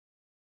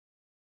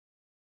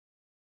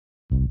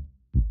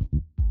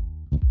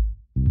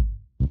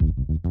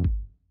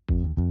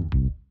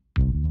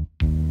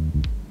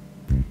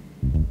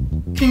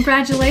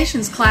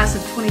Congratulations, class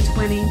of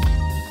 2020.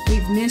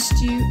 We've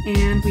missed you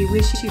and we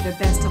wish you the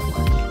best of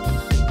luck.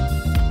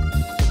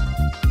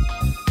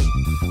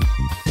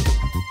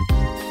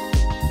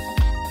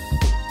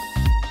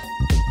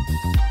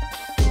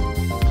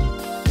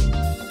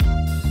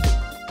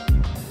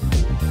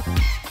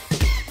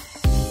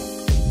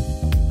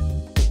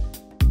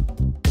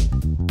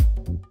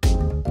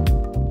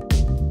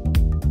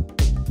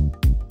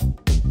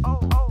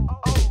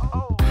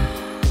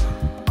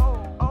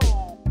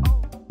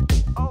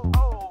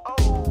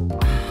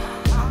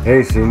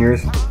 Hey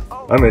seniors,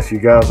 I miss you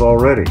guys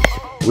already.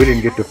 We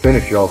didn't get to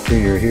finish y'all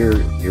senior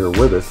here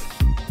with us,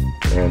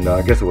 and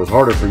I guess it was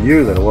harder for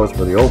you than it was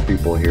for the old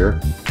people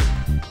here.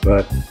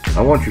 But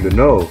I want you to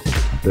know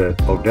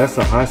that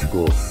Odessa High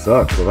School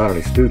sucks without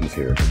any students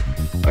here.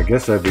 I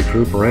guess that'd be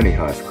true for any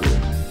high school.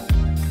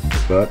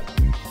 But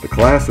the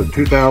class of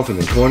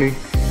 2020,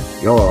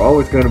 y'all are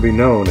always going to be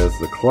known as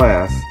the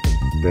class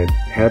that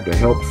had to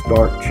help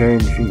start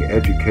changing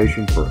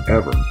education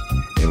forever.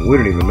 And we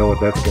don't even know what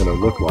that's going to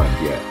look like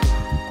yet.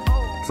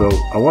 So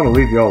I want to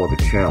leave y'all with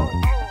a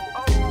challenge.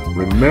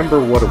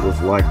 Remember what it was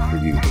like for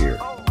you here.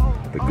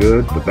 The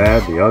good, the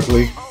bad, the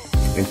ugly,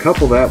 and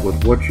couple that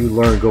with what you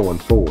learn going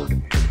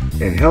forward.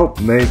 And help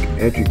make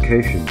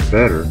education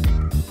better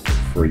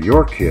for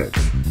your kids,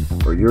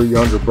 or your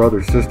younger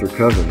brother, sister,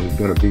 cousin who's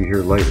going to be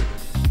here later.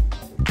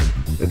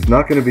 It's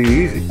not going to be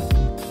easy,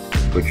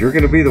 but you're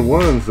going to be the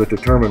ones that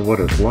determine what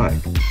it's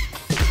like.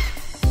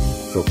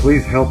 So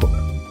please help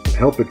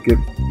it get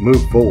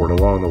moved forward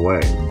along the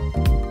way.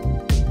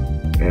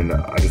 And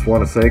I just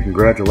want to say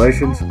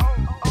congratulations.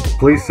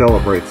 Please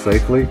celebrate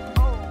safely.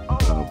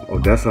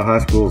 Odessa High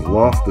School's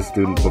lost a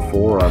student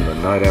before on the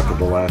night after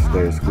the last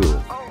day of school.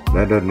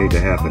 That doesn't need to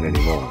happen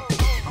anymore.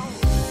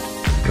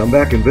 Come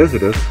back and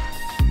visit us,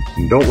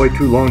 and don't wait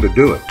too long to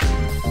do it.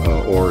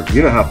 Or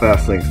you know how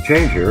fast things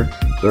change here.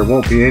 There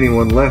won't be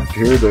anyone left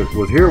here that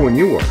was here when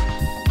you were.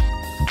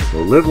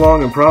 So live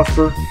long and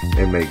prosper,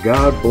 and may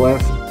God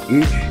bless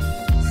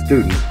each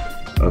student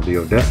of the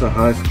Odessa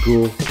High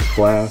School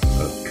class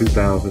of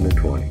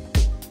 2020.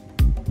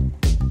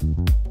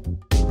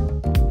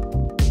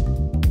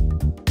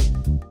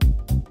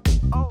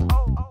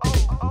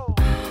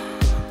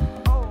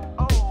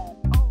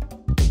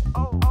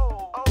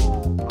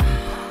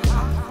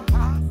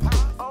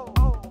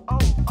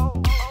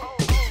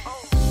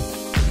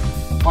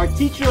 Our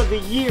Teacher of the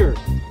Year,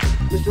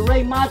 Mr.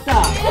 Ray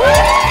Mata.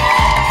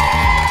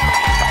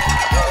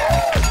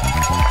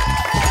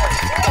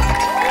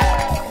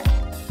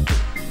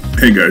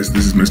 Hey guys,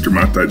 this is Mr.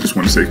 Mata. I just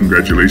want to say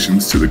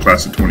congratulations to the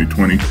class of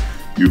 2020.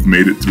 You've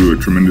made it through a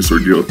tremendous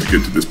ordeal to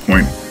get to this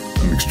point.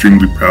 I'm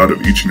extremely proud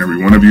of each and every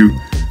one of you.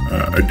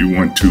 I do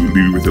want to leave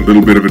you with a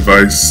little bit of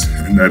advice,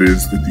 and that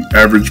is that the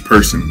average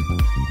person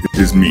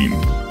is mean.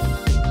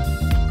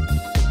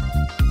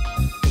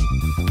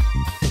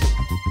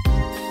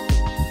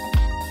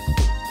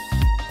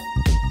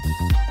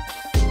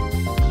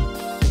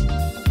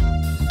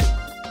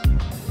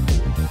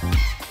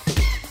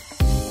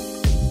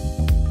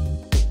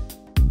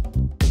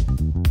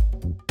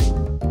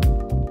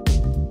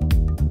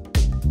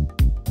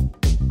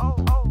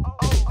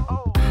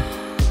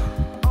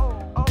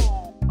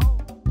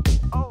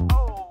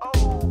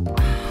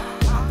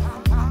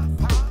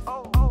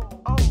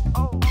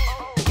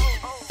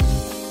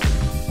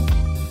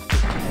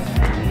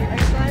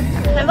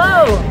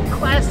 Hello,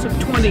 class of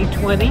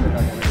 2020.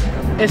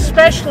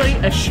 Especially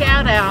a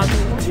shout out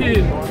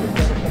to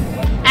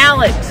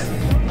Alex,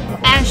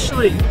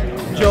 Ashley,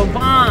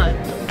 Jovan,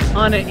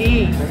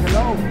 Anae.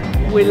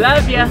 We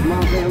love ya.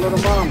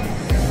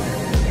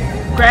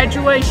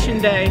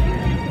 Graduation day.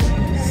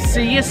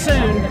 See you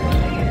soon.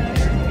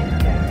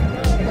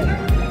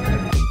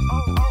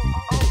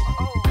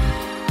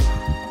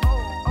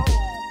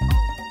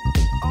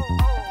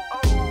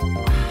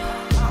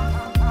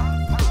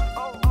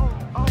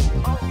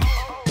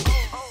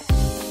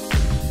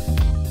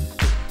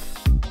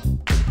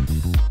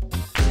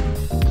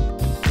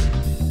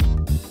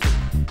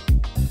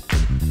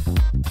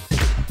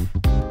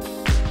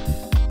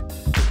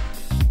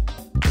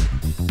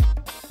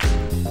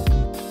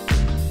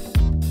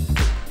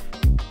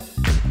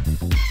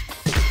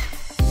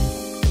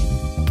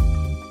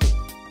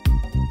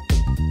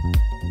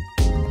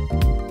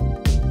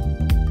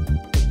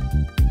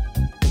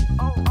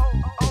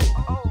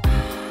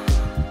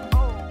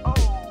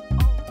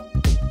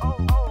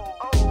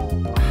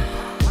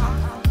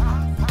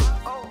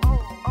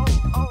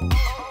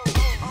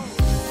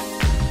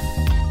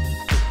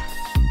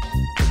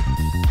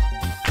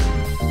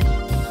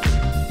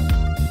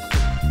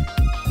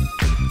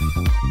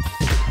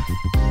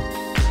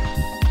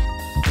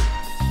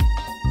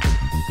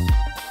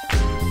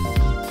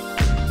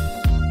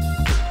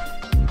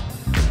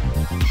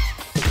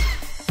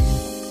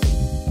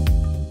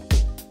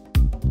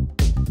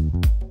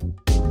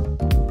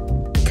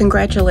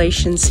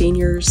 Congratulations,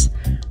 seniors.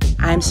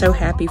 I'm so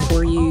happy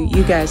for you.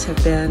 You guys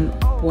have been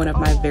one of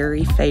my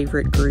very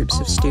favorite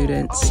groups of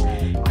students,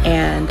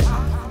 and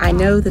I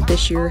know that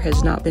this year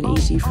has not been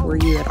easy for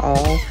you at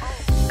all.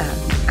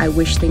 I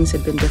wish things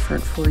had been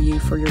different for you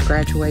for your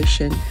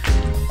graduation,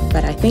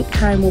 but I think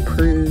time will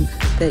prove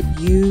that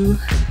you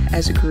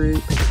as a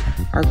group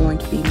are going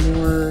to be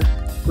more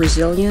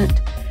resilient,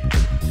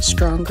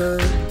 stronger,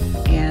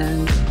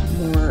 and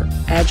more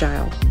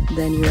agile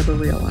than you ever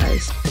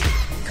realized.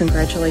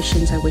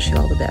 Congratulations, I wish you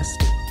all the best.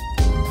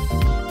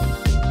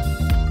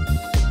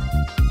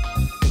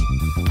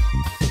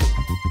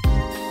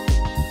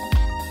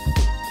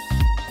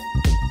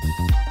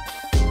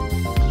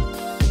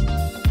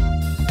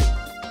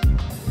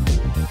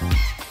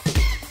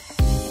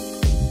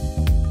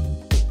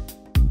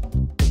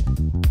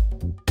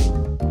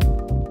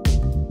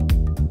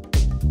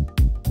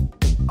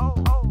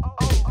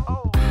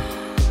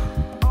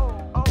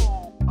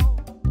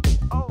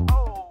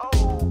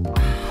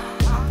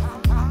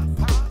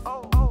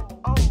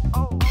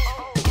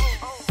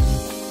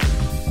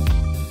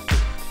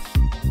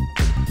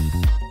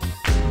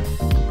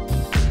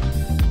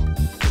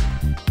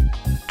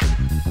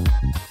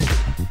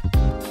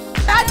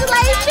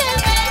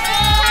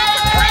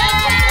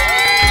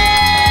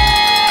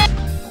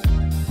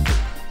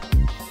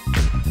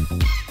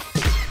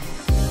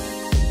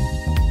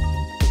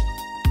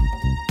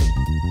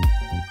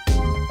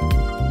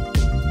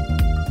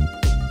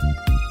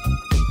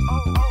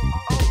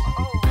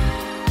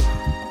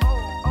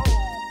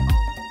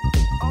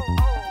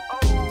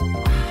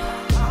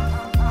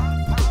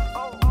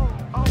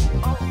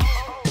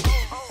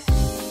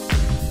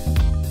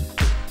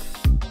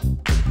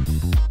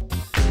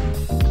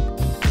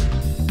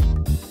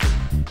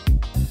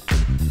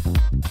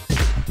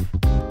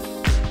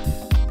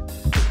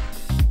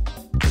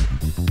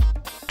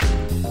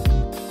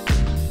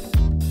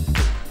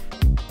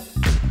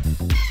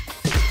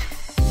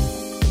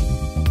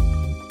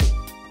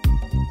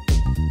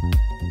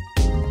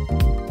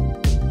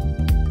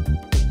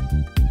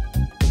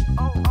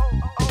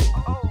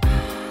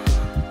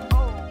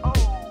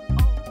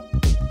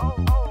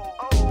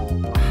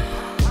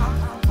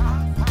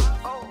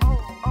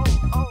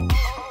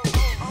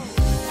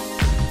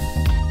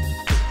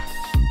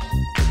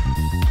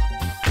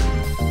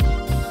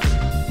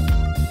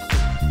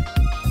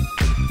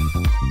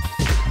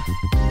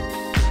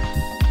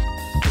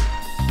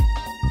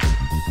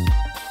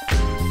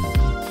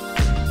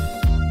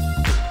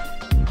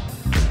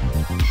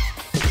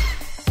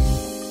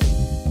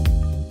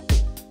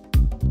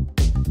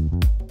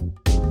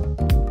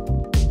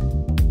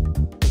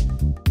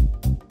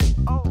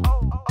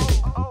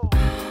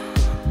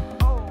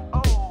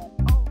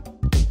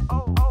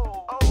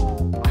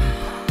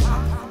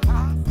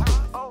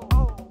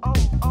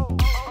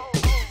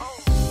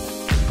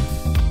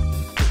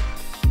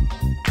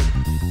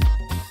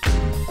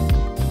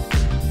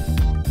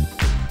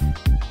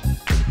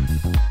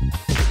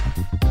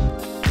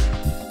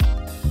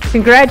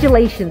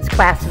 Congratulations,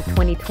 class of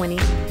 2020.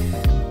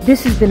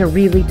 This has been a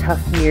really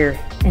tough year,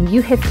 and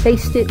you have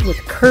faced it with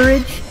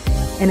courage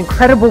and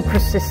incredible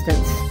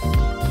persistence.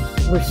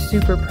 We're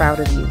super proud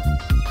of you.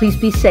 Please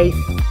be safe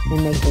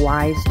and make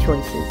wise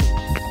choices.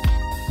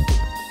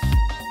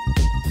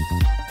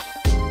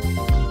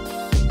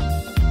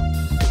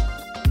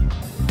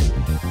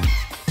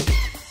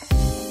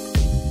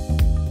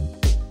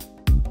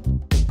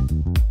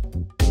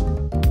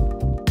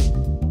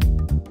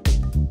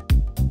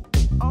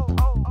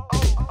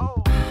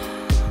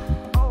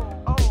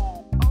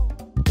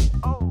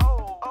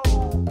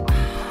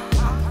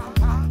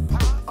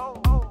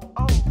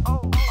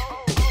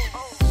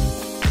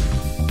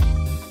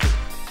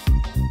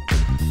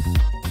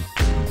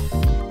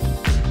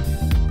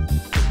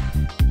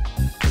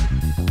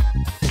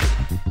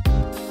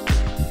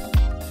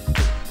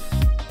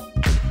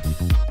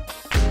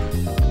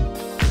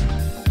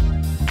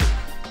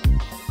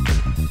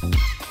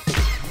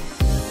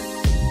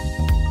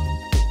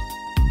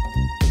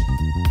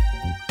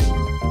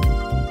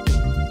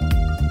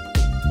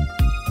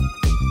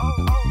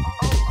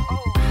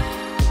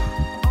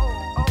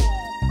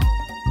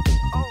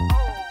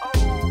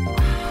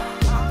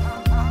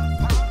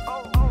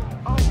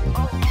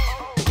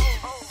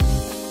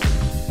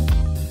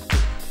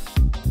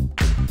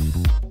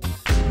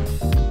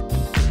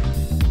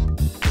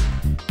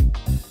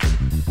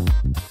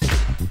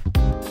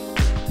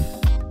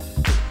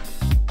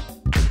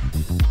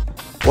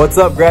 What's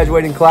up,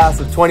 graduating class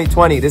of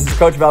 2020? This is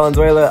Coach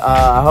Valenzuela.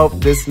 I hope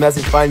this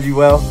message finds you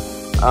well.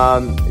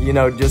 You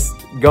know, just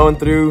going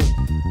through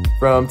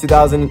from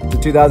 2000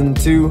 to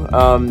 2002,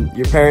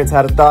 your parents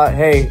had a thought,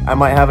 hey, I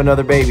might have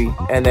another baby.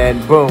 And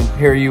then boom,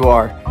 here you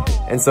are.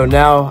 And so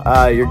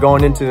now you're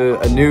going into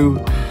a new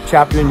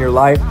chapter in your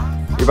life.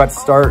 You're about to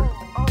start,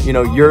 you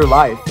know, your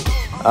life.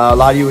 A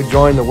lot of you would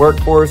join the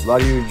workforce. A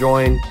lot of you would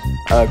join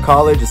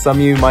college. Some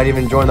of you might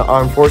even join the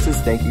armed forces.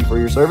 Thank you for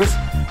your service.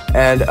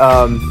 And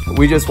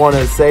we just want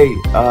to say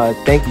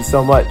thank you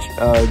so much.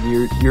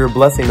 You're a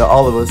blessing to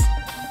all of us.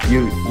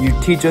 You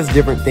teach us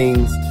different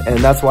things, and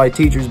that's why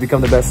teachers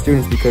become the best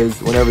students,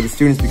 because whenever the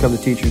students become the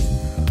teachers,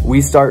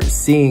 we start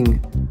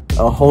seeing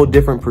a whole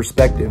different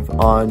perspective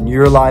on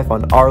your life,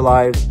 on our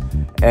lives,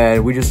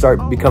 and we just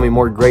start becoming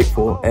more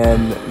grateful.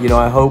 And, you know,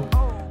 I hope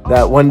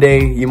that one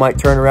day you might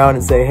turn around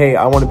and say, hey,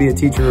 I want to be a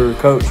teacher or a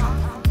coach,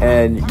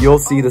 and you'll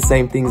see the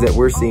same things that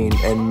we're seeing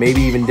and maybe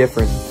even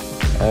different.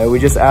 We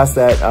just ask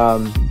that,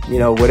 you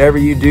know, whatever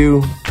you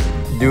do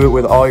it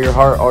with all your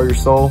heart, all your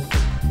soul,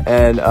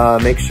 and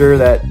make sure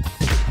that,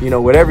 you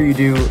know, whatever you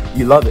do,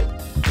 you love it.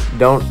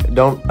 Don't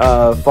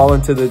fall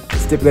into the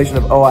stipulation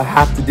of, oh, I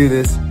have to do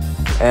this,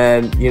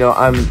 and, you know,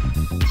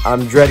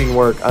 I'm dreading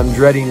work, I'm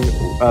dreading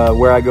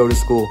where I go to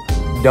school.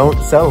 Don't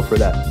settle for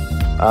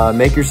that.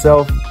 Make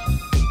yourself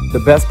the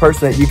best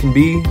person that you can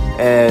be,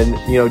 and,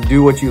 you know,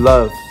 do what you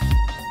love.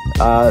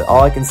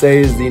 All I can say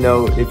is, you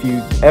know, if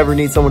you ever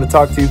need someone to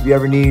talk to, if you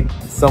ever need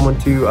someone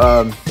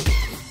to,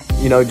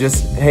 you know,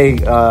 just, hey,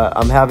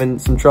 I'm having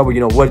some trouble,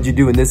 you know, what did you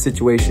do in this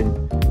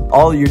situation?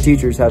 All of your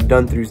teachers have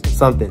done through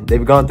something.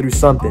 They've gone through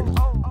something,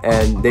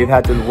 and they've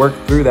had to work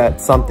through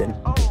that something.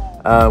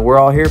 We're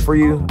all here for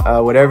you.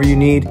 Whatever you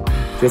need,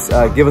 just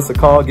give us a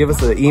call, give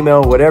us an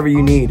email, whatever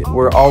you need.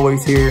 We're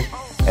always here,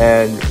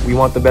 and we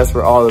want the best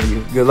for all of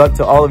you. Good luck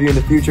to all of you in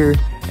the future,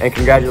 and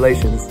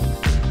congratulations.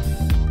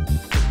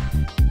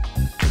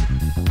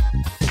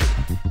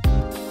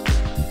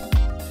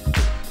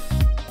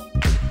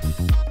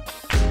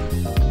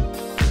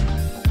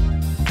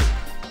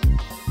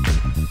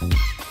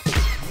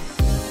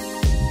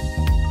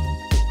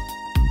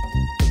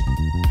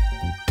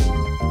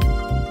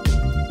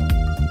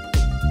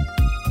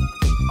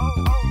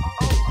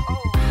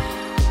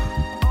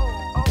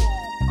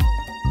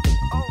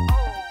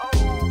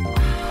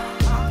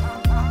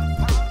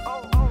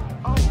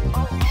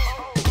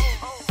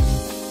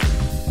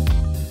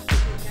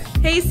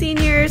 Hey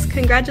seniors,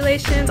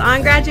 congratulations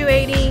on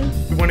graduating.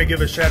 We want to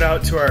give a shout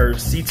out to our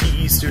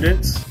CTE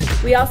students.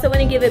 We also want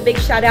to give a big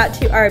shout out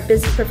to our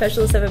Business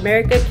Professionals of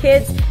America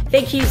kids.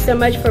 Thank you so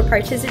much for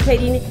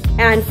participating,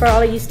 and for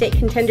all of you state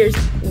contenders,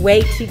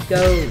 way to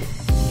go.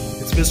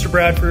 It's Mr.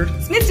 Bradford.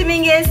 It's Ms.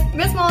 Dominguez,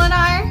 Ms.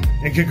 Molinar.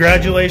 And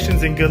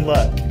congratulations and good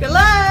luck. Good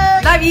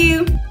luck. Love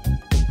you.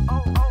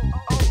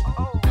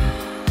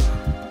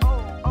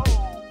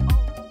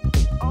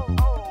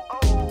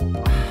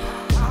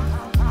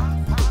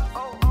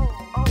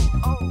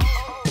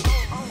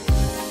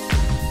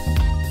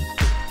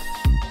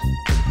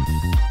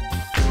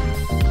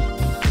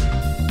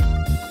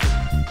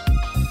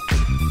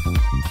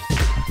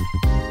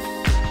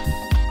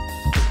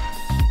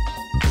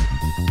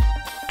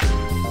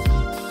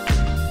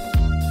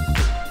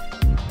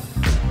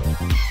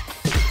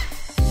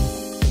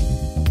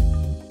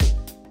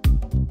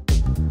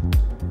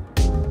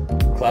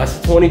 Class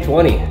of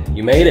 2020,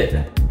 you made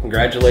it.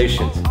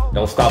 Congratulations.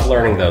 Don't stop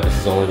learning though, this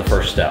is only the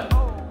first step.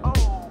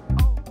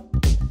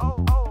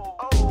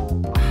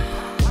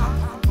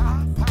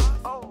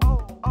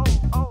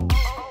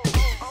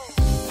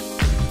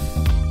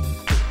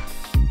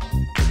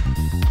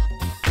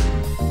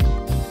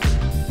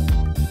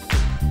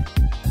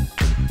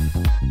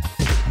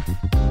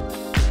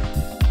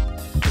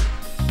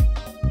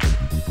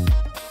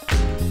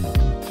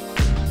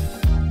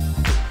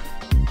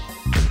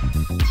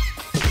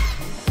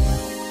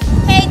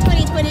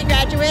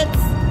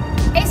 Graduates.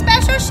 A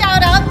special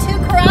shout out to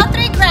Corral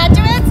 3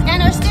 graduates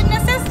and our student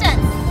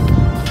assistants.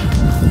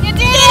 You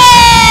did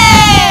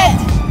it!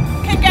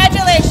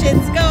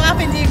 Congratulations, go off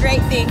and do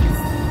great things.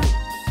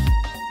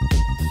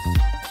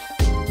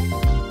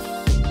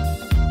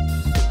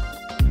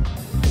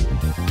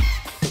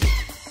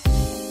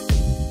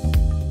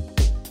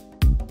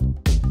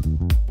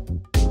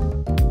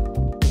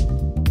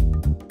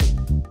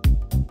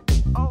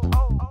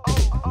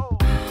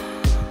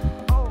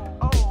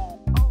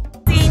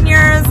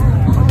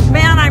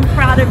 Man, I'm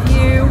proud of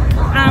you.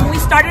 We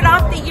started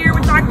off the year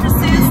with Dr.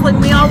 Seuss, and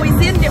we always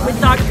end it with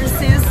Dr.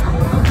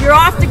 Seuss. You're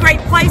off to great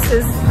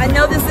places. I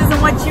know this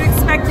isn't what you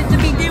expected to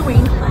be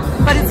doing,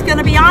 but it's going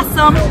to be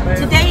awesome.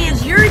 Today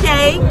is your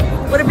day.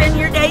 Would have been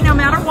your day no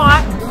matter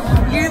what.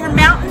 Your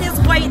mountain is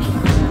waiting.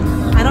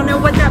 I don't know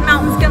what that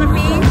mountain's going to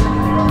be.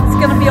 It's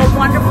going to be a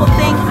wonderful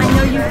thing. I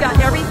know you've got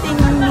everything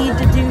you need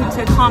to do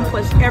to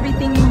accomplish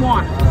everything you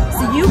want.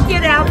 So you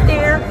get out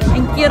there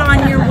and get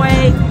on your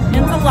way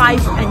into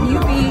life, and you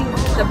be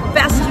the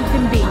best you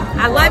can be.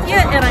 I love you,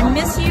 and I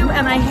miss you,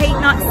 and I hate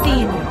not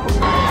seeing you.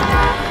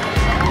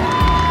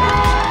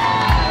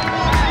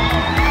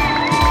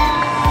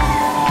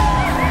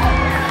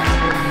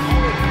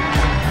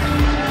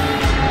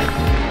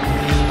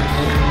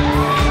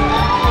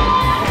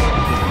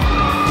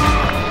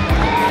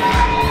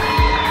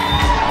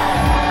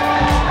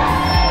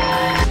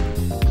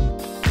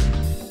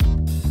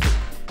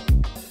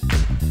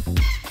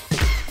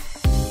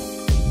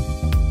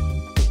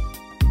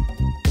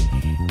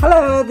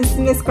 Hello, this is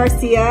Miss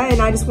Garcia,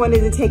 and I just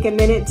wanted to take a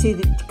minute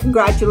to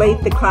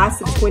congratulate the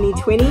class of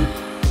 2020.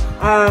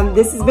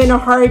 This has been a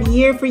hard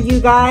year for you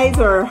guys,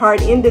 or a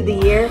hard end of the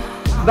year,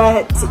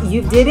 but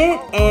you did it,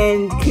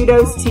 and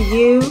kudos to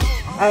you.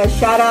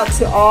 Shout out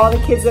to all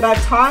the kids that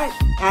I've taught.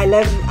 I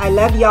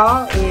love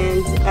y'all,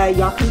 and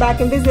y'all come back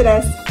and visit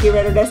us here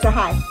at Odessa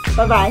High.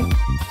 Bye-bye.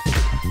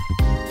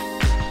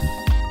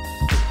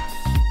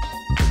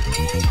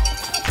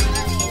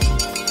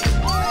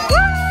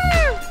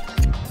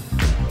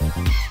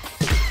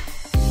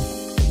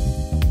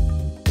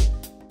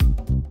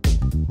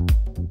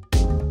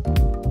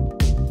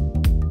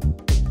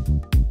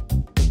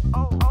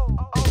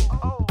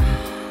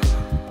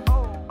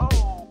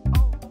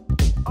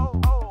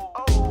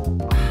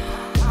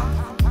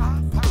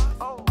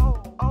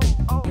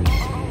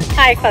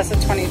 Hi, class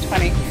of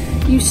 2020.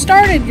 You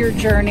started your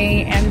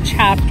journey and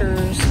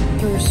chapters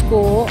through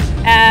school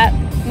at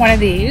one of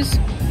these.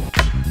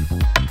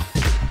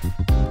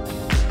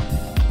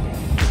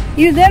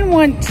 You then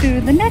went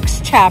to the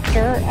next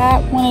chapter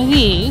at one of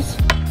these.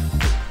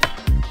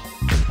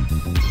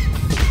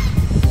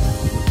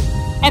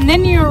 And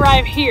then you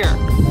arrive here,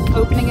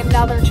 opening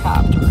another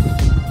chapter.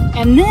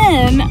 And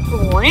then,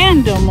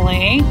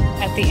 randomly,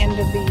 at the end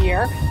of the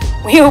year,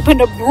 we opened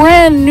a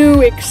brand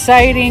new,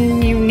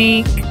 exciting,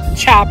 unique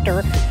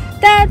chapter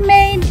that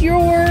made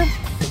your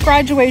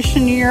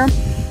graduation year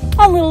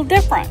a little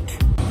different.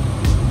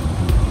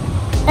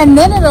 And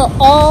then it'll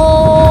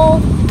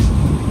all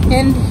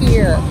end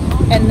here,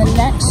 and the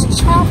next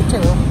chapter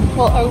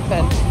will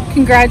open.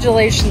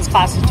 Congratulations,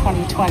 class of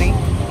 2020.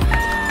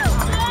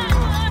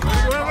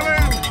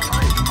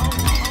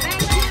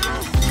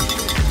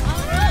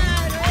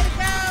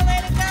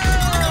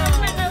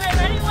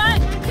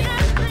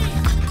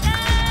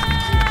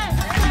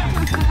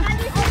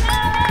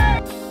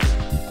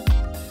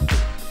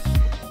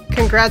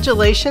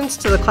 Congratulations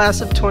to the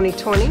class of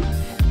 2020.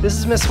 This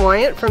is Miss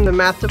Wyant from the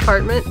math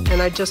department,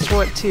 and I just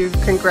want to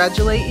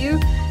congratulate you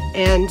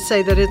and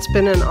say that it's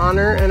been an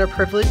honor and a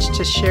privilege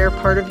to share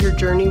part of your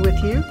journey with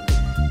you.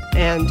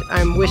 And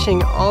I'm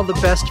wishing all the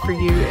best for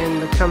you in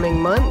the coming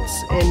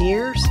months and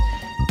years,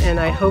 and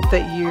I hope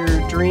that your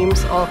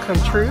dreams all come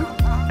true.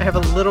 I have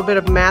a little bit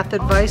of math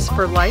advice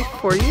for life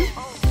for you.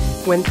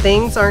 When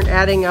things aren't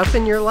adding up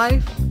in your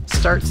life,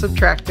 start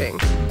subtracting.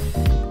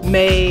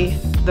 May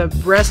the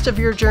rest of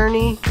your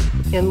journey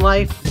in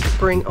life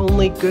bring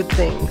only good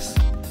things.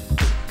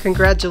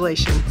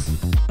 Congratulations.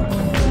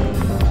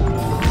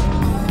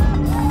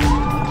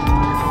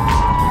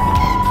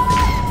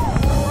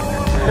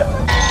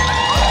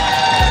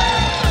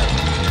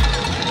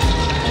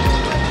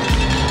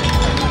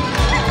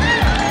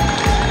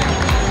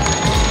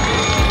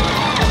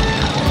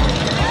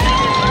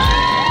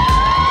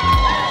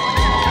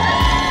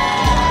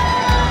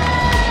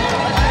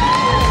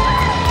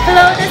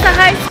 Hello, Odessa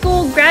High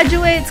School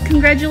graduates,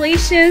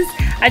 congratulations.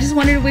 I just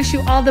wanted to wish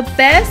you all the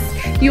best.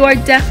 You are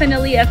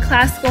definitely a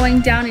class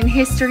going down in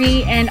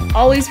history, and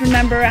always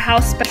remember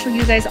how special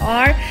you guys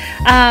are.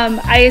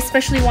 I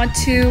especially want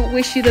to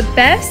wish you the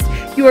best.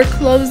 You are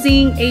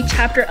closing a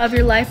chapter of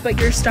your life, but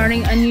you're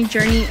starting a new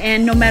journey,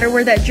 and no matter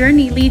where that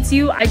journey leads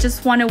you, I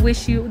just want to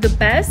wish you the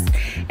best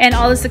and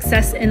all the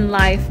success in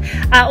life.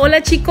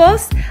 Hola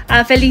chicos,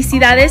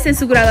 felicidades en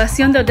su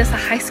graduación de Odessa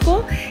High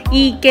School,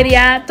 y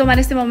quería tomar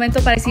este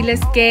momento para decirles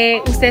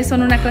que ustedes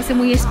son una clase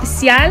muy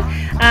especial.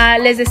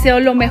 Les deseo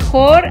lo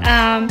mejor,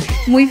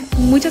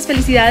 muchas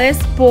felicidades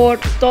por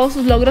todos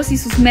sus logros y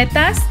sus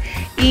metas,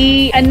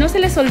 y no se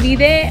les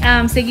olvide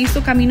seguir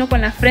su camino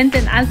con la frente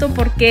en alto,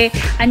 porque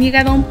han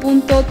llegado a un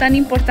punto tan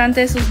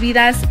importante de sus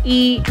vidas,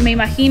 y me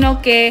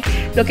imagino que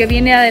lo que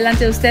viene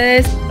adelante de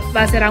ustedes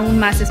va a ser aún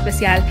más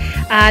especial.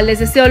 Les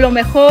deseo lo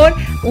mejor.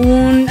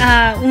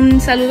 Un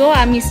saludo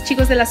a mis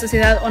chicos de la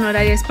Sociedad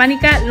Honoraria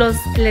Hispánica.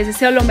 Les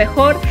deseo lo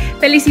mejor.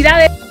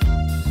 Felicidades.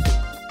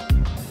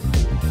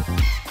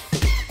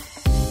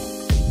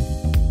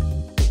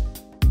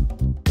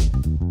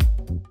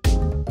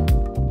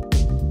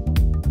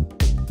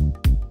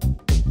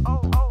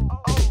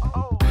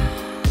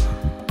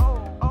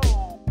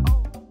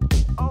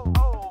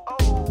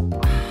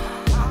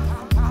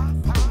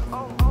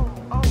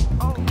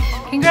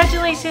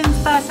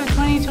 Congratulations, class of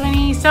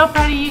 2020. So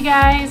proud of you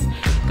guys.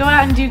 Go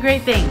out and do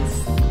great things.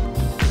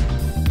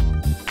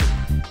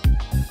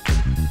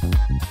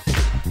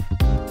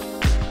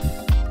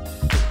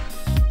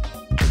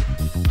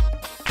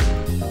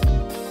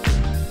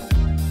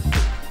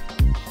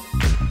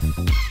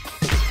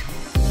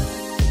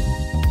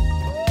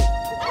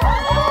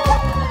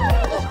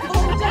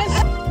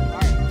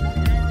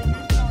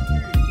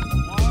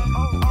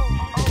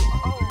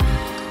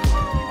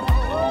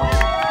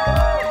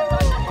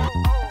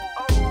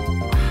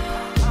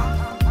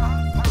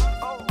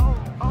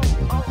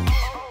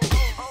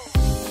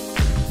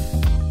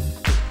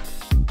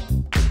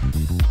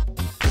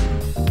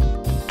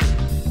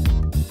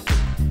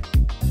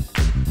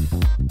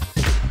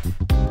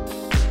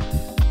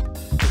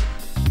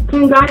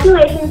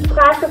 Congratulations,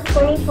 class of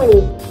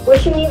 2020.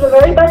 Wishing you the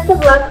very best of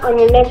luck on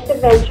your next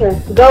adventure.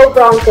 Go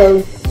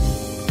Broncos!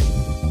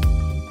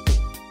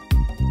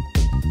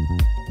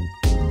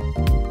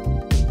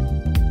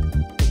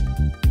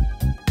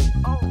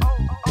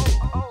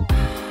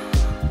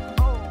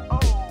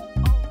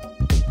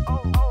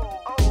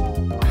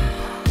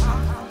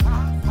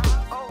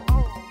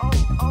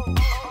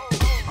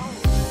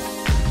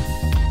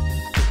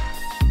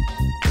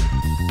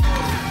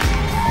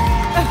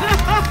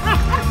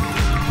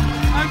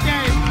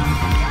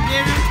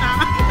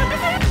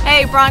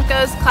 Hey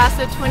Broncos, class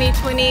of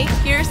 2020,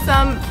 here's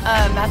some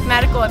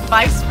mathematical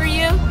advice for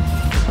you.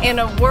 In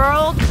a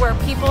world where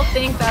people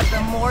think that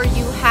the more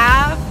you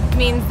have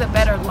means the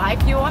better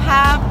life you will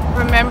have,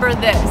 remember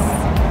this: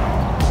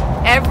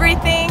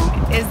 everything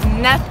is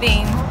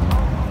nothing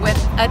with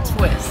a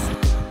twist.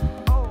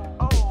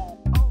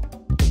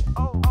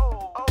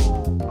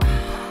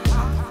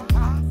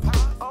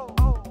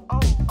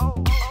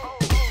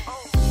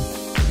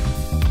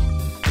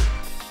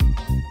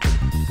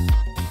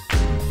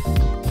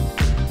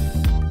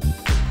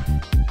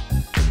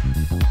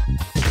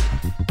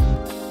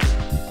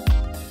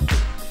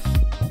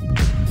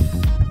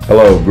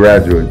 Hello,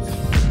 graduates.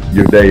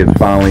 Your day is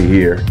finally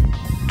here.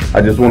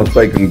 I just want to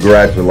say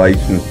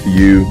congratulations to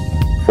you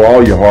for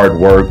all your hard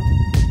work,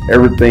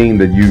 everything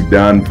that you've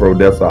done for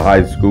Odessa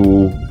High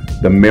School,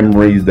 the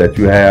memories that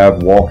you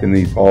have walking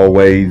these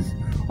hallways,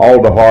 all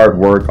the hard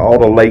work, all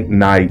the late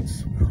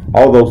nights,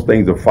 all those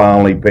things are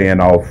finally paying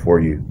off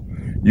for you.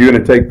 You're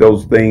going to take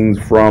those things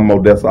from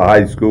Odessa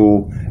High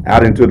School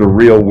out into the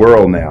real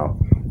world now,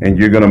 and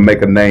you're going to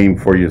make a name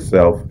for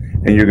yourself,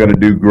 and you're going to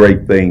do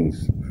great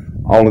things.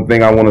 Only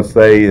thing I want to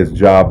say is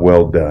job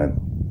well done.